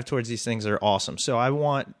ideas you have towards these things are awesome. So I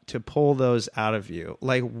want to pull those out of you.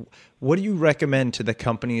 Like, what do you recommend to the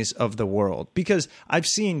companies of the world? Because I've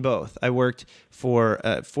seen both. I worked for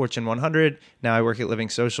Fortune 100. Now I work at Living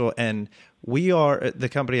Social, and the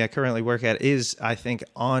company I currently work at is, I think,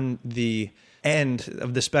 on the end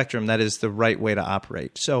of the spectrum that is the right way to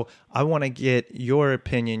operate. So I want to get your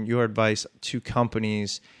opinion, your advice to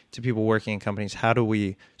companies, to people working in companies. How do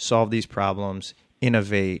we solve these problems,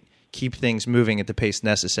 innovate, keep things moving at the pace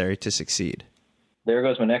necessary to succeed? There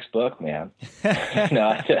goes my next book, man.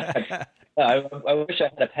 I wish I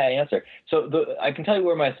had a pat answer. So I can tell you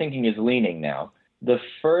where my thinking is leaning now. The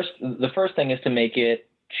first thing is to make it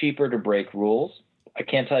cheaper to break rules. I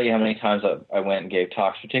can't tell you how many times I went and gave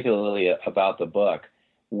talks, particularly about the book,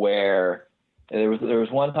 where there was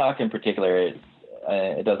one talk in particular.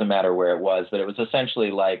 It doesn't matter where it was, but it was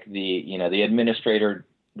essentially like the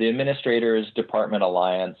administrator's department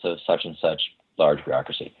alliance of such and such large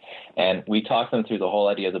bureaucracy. And we talked them through the whole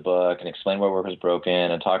idea of the book and explained why work was broken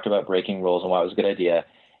and talked about breaking rules and why it was a good idea.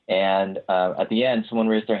 And at the end, someone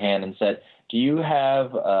raised their hand and said, do you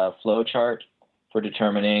have a flow chart for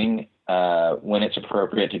determining when it's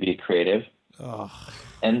appropriate to be creative? Oh.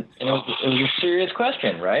 And it was a serious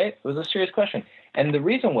question, right? It was a serious question. And the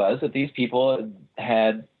reason was that these people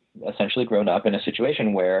had essentially grown up in a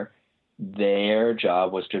situation where their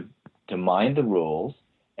job was to mind the rules,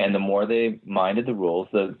 and the more they minded the rules,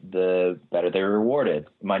 the better they were rewarded.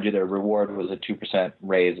 Mind you, their reward was a 2%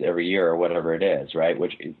 raise every year or whatever it is, right?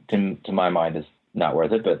 Which to my mind is not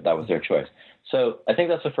worth it, but that was their choice. So I think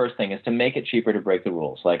that's the first thing, is to make it cheaper to break the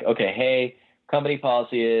rules. Like, okay, hey, company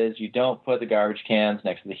policy is you don't put the garbage cans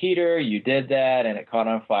next to the heater. You did that, and it caught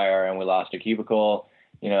on fire, and we lost a cubicle.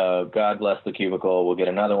 God bless the cubicle. We'll get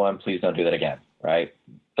another one. Please don't do that again, right?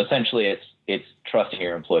 Essentially, it's trusting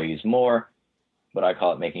your employees more, but I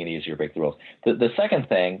call it making it easier to break the rules. The second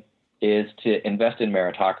thing is to invest in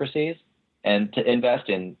meritocracies and to invest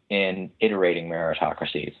in iterating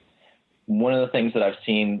meritocracies. one of the things that I've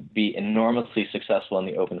seen be enormously successful in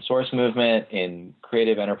the open source movement, in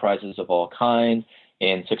creative enterprises of all kinds,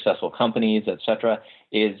 in successful companies, et cetera,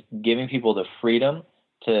 is giving people the freedom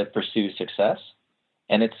to pursue success.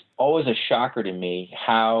 And it's always a shocker to me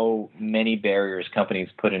how many barriers companies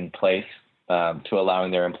put in place to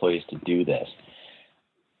allowing their employees to do this.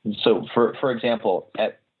 So, for example,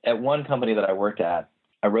 at one company that I worked at,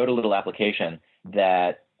 I wrote a little application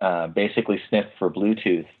that basically sniffed for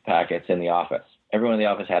Bluetooth packets in the office. Everyone in the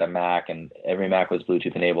office had a Mac, and every Mac was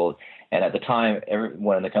Bluetooth enabled. And at the time,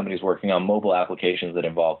 everyone in the company was working on mobile applications that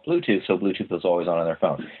involved Bluetooth, so Bluetooth was always on their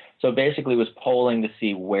phone. So basically, it was polling to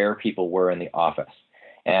see where people were in the office.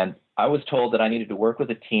 And I was told that I needed to work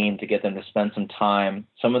with a team to get them to spend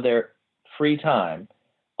some of their free time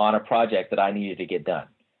on a project that I needed to get done.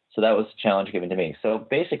 So that was a challenge given to me. So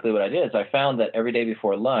basically what I did is I found that every day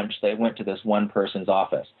before lunch, they went to this one person's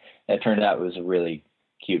office. It turned out it was a really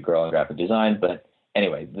cute girl in graphic design. But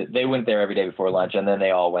anyway, they went there every day before lunch, and then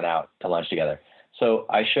they all went out to lunch together. So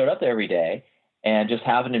I showed up there every day and just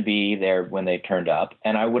happened to be there when they turned up,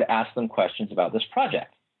 and I would ask them questions about this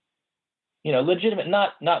project. Legitimate,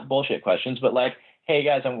 not bullshit questions, but like, hey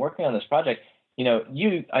guys, I'm working on this project.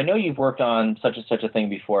 I know you've worked on such and such a thing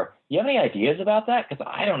before. You have any ideas about that? Because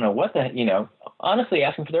I don't know what honestly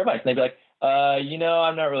asking for their advice. And they'd be like,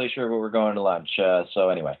 I'm not really sure, but we're going to lunch. So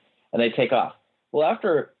anyway, and they'd take off. Well,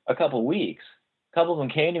 after a couple of weeks, a couple of them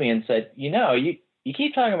came to me and said, you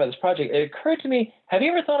keep talking about this project. It occurred to me, have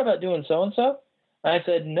you ever thought about doing so-and-so? And I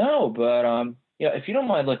said, no, but, if you don't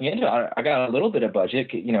mind looking into it, I got a little bit of budget.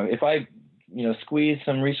 If I squeeze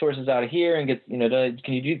some resources out of here and get,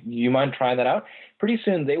 do you mind trying that out? Pretty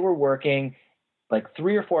soon they were working like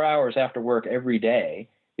 3 or 4 hours after work every day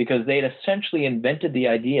because they'd essentially invented the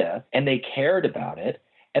idea and they cared about it.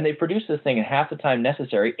 And they produced this thing in half the time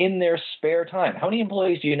necessary in their spare time. How many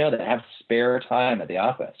employees do you know that have spare time at the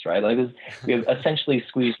office, right? Like we have essentially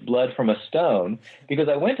squeezed blood from a stone because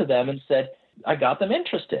I went to them and said, I got them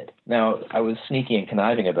interested. Now, I was sneaky and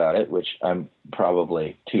conniving about it, which I'm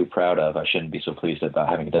probably too proud of. I shouldn't be so pleased about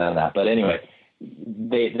having done that. But anyway,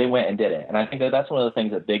 they went and did it. And I think that's one of the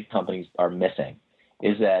things that big companies are missing,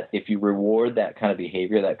 is that if you reward that kind of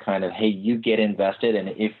behavior, that kind of, hey, you get invested, and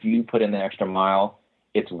if you put in the extra mile,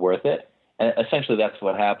 it's worth it. And essentially that's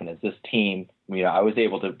what happened is this team, I was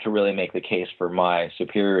able to really make the case for my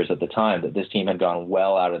superiors at the time that this team had gone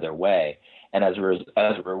well out of their way. And as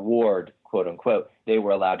a reward, quote unquote, they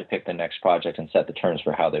were allowed to pick the next project and set the terms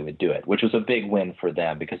for how they would do it, which was a big win for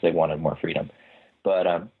them because they wanted more freedom.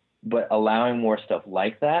 But allowing more stuff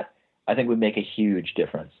like that, I think would make a huge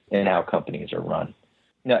difference in how companies are run.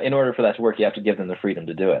 Now, in order for that to work, you have to give them the freedom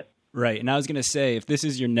to do it. Right. And I was going to say, if this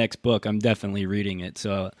is your next book, I'm definitely reading it.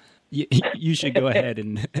 So you should go ahead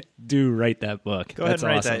and write that book. Go ahead and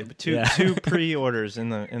write that. Two pre-orders in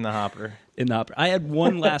the hopper. In the hopper. I had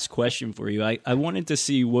one last question for you. I wanted to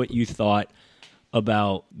see what you thought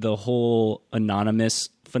about the whole anonymous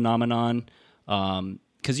phenomenon.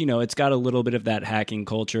 Because, it's got a little bit of that hacking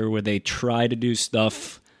culture where they try to do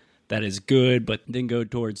stuff that is good, but then go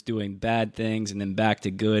towards doing bad things and then back to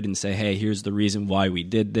good and say, hey, here's the reason why we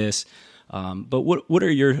did this. But what are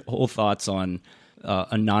your whole thoughts on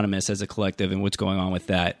anonymous as a collective and what's going on with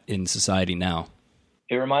that in society now?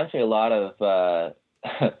 It reminds me a lot of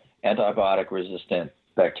antibiotic-resistant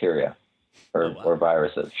bacteria or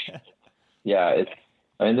viruses. Yeah,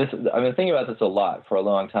 I've been thinking about this a lot for a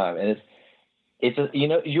long time, and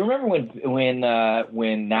you remember when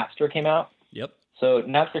Napster came out? Yep. So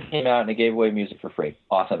Napster came out and it gave away music for free.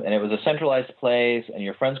 Awesome. And it was a centralized place, and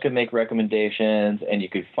your friends could make recommendations, and you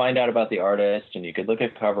could find out about the artist, and you could look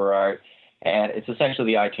at cover art. And it's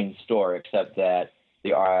essentially the iTunes store, except that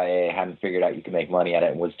the RIA hadn't figured out you could make money at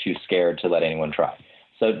it and was too scared to let anyone try.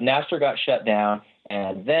 So Napster got shut down,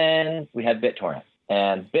 and then we had BitTorrent.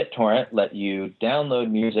 And BitTorrent let you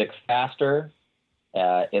download music faster.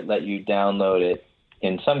 It let you download it,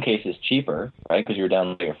 in some cases, cheaper, right, because you were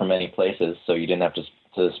downloading it from many places, so you didn't have to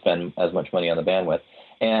spend as much money on the bandwidth.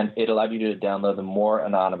 And it allowed you to download them more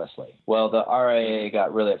anonymously. Well, the RIA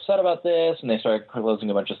got really upset about this, and they started closing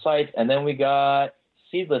a bunch of sites. And then we got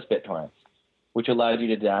seedless BitTorrents, which allowed you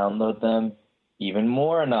to download them even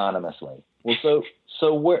more anonymously. Well,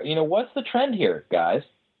 so what's the trend here, guys?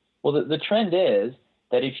 Well, the trend is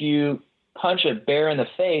that if you punch a bear in the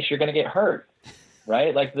face, you're going to get hurt,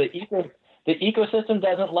 right? Like the ecosystem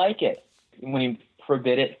doesn't like it when you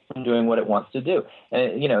forbid it from doing what it wants to do.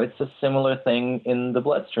 And, it's a similar thing in the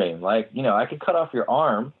bloodstream. Like, I could cut off your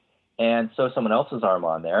arm and sew someone else's arm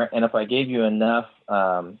on there. And if I gave you enough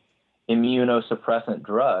immunosuppressant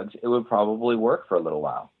drugs, it would probably work for a little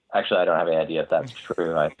while. Actually, I don't have any idea if that's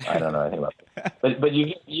true. I don't know anything about it. But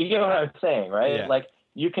you get what I'm saying, right? Yeah. Like,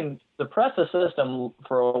 you can suppress a system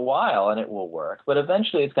for a while and it will work, but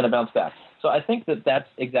eventually it's going to bounce back. So I think that that's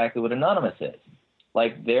exactly what Anonymous is.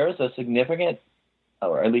 Like, there's a significant,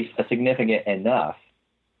 or at least a significant enough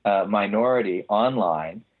minority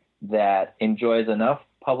online that enjoys enough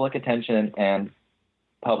public attention and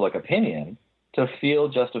public opinion to feel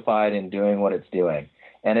justified in doing what it's doing.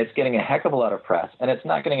 And it's getting a heck of a lot of press, and it's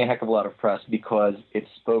not getting a heck of a lot of press because its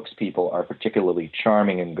spokespeople are particularly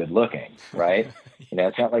charming and good looking, right?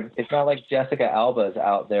 It's not like Jessica Alba's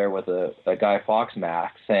out there with a Guy Fawkes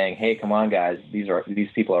mask saying, "Hey, come on, guys, these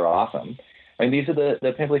people are awesome." I mean, these are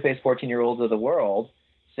the pimply faced 14-year-olds of the world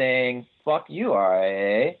saying, "Fuck you,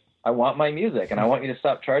 RIA. I want my music, and I want you to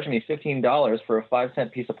stop charging me $15 for a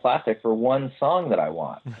 5-cent piece of plastic for one song that I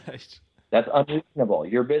want." Right. That's unreasonable.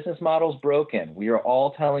 Your business model's broken. We are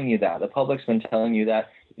all telling you that. The public's been telling you that.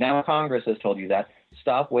 Now Congress has told you that.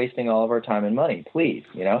 Stop wasting all of our time and money, please.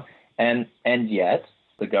 And yet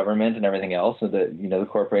the government and everything else, so the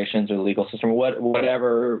corporations or the legal system,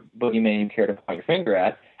 whatever boogeyman you care to point your finger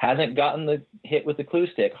at, hasn't gotten the hit with the clue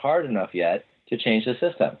stick hard enough yet to change the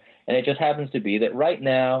system. And it just happens to be that right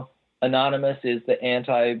now, Anonymous is the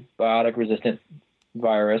antibiotic-resistant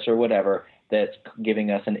virus or whatever that's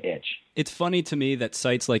giving us an itch. It's funny to me that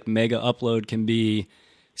sites like Mega Upload can be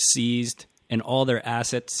seized and all their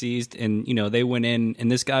assets seized. And, they went in,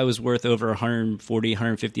 and this guy was worth over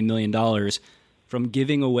 $150 million from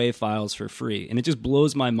giving away files for free. And it just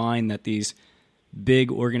blows my mind that these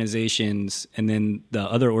big organizations and then the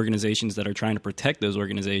other organizations that are trying to protect those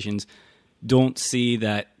organizations don't see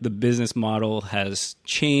that the business model has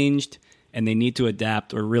changed and they need to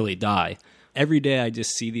adapt or really die. Every day I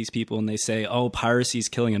just see these people and they say, "Oh, piracy is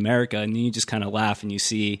killing America." And then you just kind of laugh and you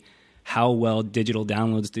see how well digital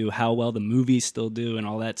downloads do, how well the movies still do and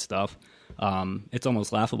all that stuff. It's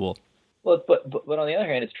almost laughable. Well, but on the other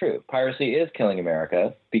hand, it's true. Piracy is killing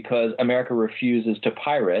America because America refuses to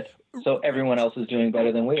pirate, so everyone else is doing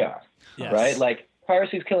better than we are, Yes. right? Like,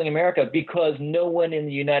 piracy is killing America because no one in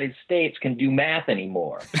the United States can do math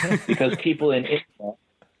anymore because people in India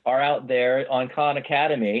are out there on Khan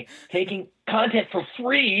Academy taking content for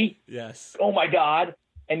free. Yes. Oh my God.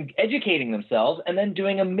 And educating themselves and then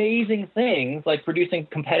doing amazing things like producing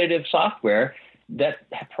competitive software that's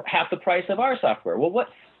half the price of our software. Well, what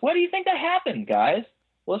do you think that happened, guys?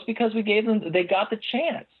 Well, it's because they got the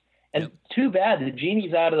chance. And Too bad the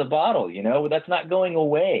genie's out of the bottle, that's not going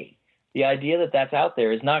away. The idea that that's out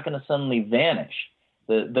there is not going to suddenly vanish.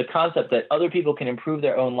 The concept that other people can improve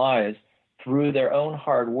their own lives through their own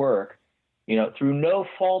hard work, through no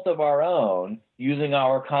fault of our own, using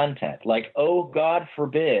our content. Like, oh, God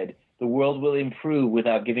forbid the world will improve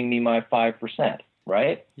without giving me my 5%,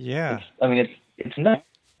 right? Yeah. It's nuts.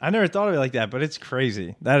 I never thought of it like that, but it's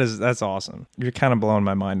crazy. That's awesome. You're kind of blowing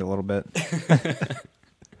my mind a little bit.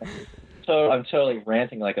 So I'm totally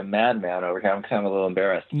ranting like a madman over here. I'm kind of a little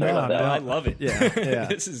embarrassed. Sorry about that. I love it. Yeah.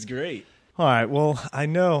 This is great. All right. Well, I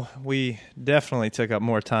know we definitely took up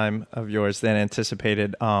more time of yours than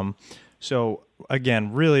anticipated. So,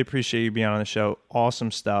 again, really appreciate you being on the show.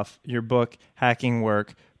 Awesome stuff. Your book, Hacking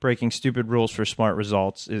Work, Breaking Stupid Rules for Smart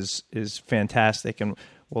Results, is fantastic, and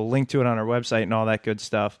we'll link to it on our website and all that good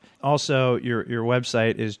stuff. Also, your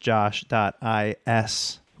website is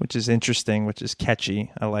josh.is, which is interesting, which is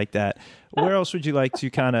catchy. I like that. Where else would you like to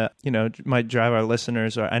kind of, might drive our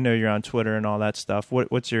listeners? Or I know you're on Twitter and all that stuff.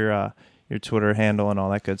 What's your Twitter handle and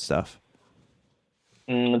all that good stuff?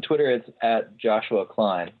 Twitter, it's at Joshua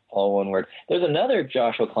Klein, all one word. There's another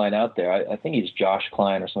Joshua Klein out there. I think he's Josh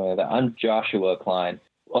Klein or something like that. I'm Joshua Klein.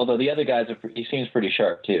 Although the other guys, he seems pretty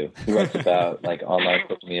sharp too. He writes about like online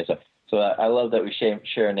social media stuff. So I love that we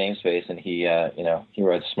share a namespace, and he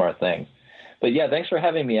writes smart things. But yeah, thanks for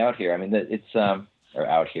having me out here. I mean, it's or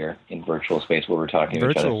out here in virtual space where we're talking to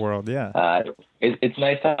each other. Virtual world, yeah. It's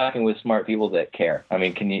nice talking with smart people that care. I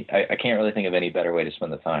mean, I can't really think of any better way to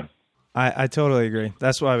spend the time. I totally agree.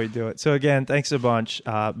 That's why we do it. So again, thanks a bunch.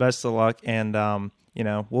 Best of luck, and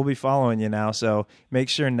we'll be following you now. So make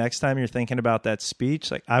sure next time you're thinking about that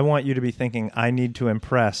speech, like, I want you to be thinking, I need to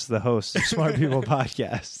impress the host of Smart People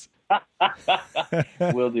Podcast.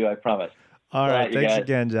 Will do, I promise. All right. Thanks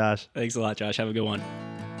again, Josh. Thanks a lot, Josh. Have a good one.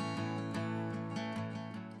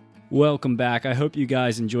 Welcome back. I hope you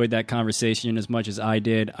guys enjoyed that conversation as much as I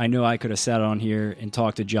did. I know I could have sat on here and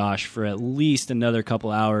talked to Josh for at least another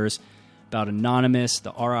couple hours about Anonymous,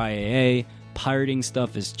 the RIAA, pirating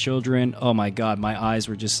stuff as children. Oh my God, my eyes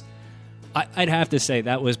were just I'd have to say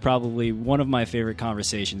that was probably one of my favorite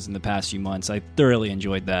conversations in the past few months. I thoroughly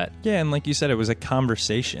enjoyed that. Yeah, and like you said, it was a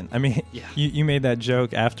conversation. I mean, Yeah. you made that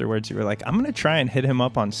joke afterwards. You were like, I'm going to try and hit him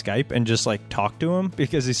up on Skype and just like talk to him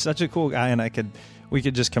because he's such a cool guy and we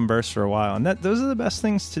could just converse for a while. And those are the best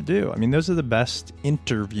things to do. I mean, those are the best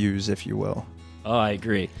interviews, if you will. Oh, I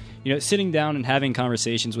agree. You know, sitting down and having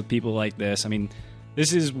conversations with people like this, I mean,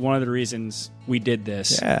 this is one of the reasons we did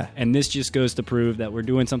this. Yeah. And this just goes to prove that we're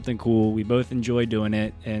doing something cool. We both enjoy doing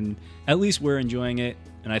it, and at least we're enjoying it,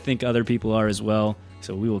 and I think other people are as well.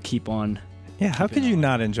 So we will keep on. Yeah, how could you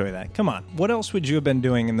not enjoy that? Come on. What else would you have been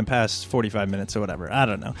doing in the past 45 minutes or whatever? I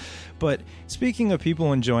don't know. But speaking of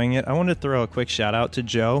people enjoying it, I want to throw a quick shout out to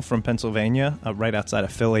Joe from Pennsylvania, right outside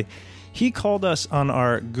of Philly. He called us on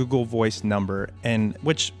our Google Voice number, and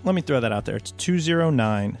which, let me throw that out there. It's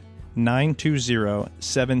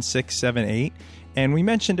 209-920-7678. And we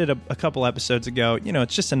mentioned it a couple episodes ago. You know,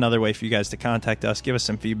 it's just another way for you guys to contact us. Give us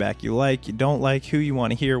some feedback you like, you don't like, who you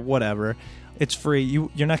want to hear, whatever. It's free.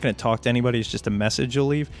 You're not going to talk to anybody. It's just a message you'll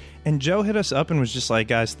leave. And Joe hit us up and was just like,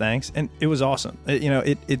 guys, thanks. And it was awesome.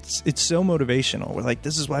 It's so motivational. We're like,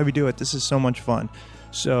 this is why we do it. This is so much fun.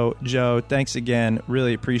 So, Joe, thanks again.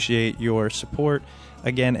 Really appreciate your support.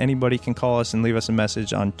 Again, anybody can call us and leave us a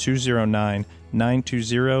message on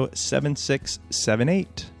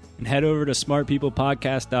 209-920-7678. And head over to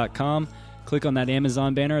smartpeoplepodcast.com. Click on that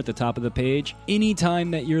Amazon banner at the top of the page.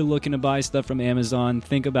 Anytime that you're looking to buy stuff from Amazon,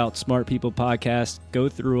 think about Smart People Podcast. Go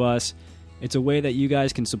through us. It's a way that you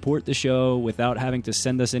guys can support the show without having to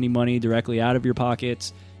send us any money directly out of your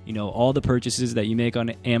pockets. You know, all the purchases that you make on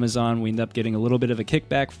Amazon, we end up getting a little bit of a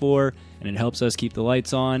kickback for, and it helps us keep the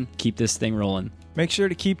lights on, keep this thing rolling. Make sure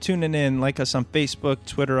to keep tuning in, like us on Facebook,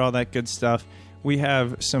 Twitter, all that good stuff. We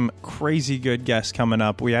have some crazy good guests coming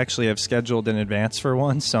up. We actually have scheduled in advance for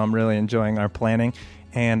one, so I'm really enjoying our planning.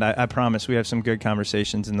 And I promise we have some good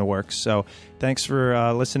conversations in the works. So thanks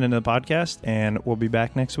for listening to the podcast, and we'll be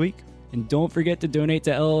back next week. And don't forget to donate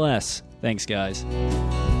to LLS. Thanks, guys.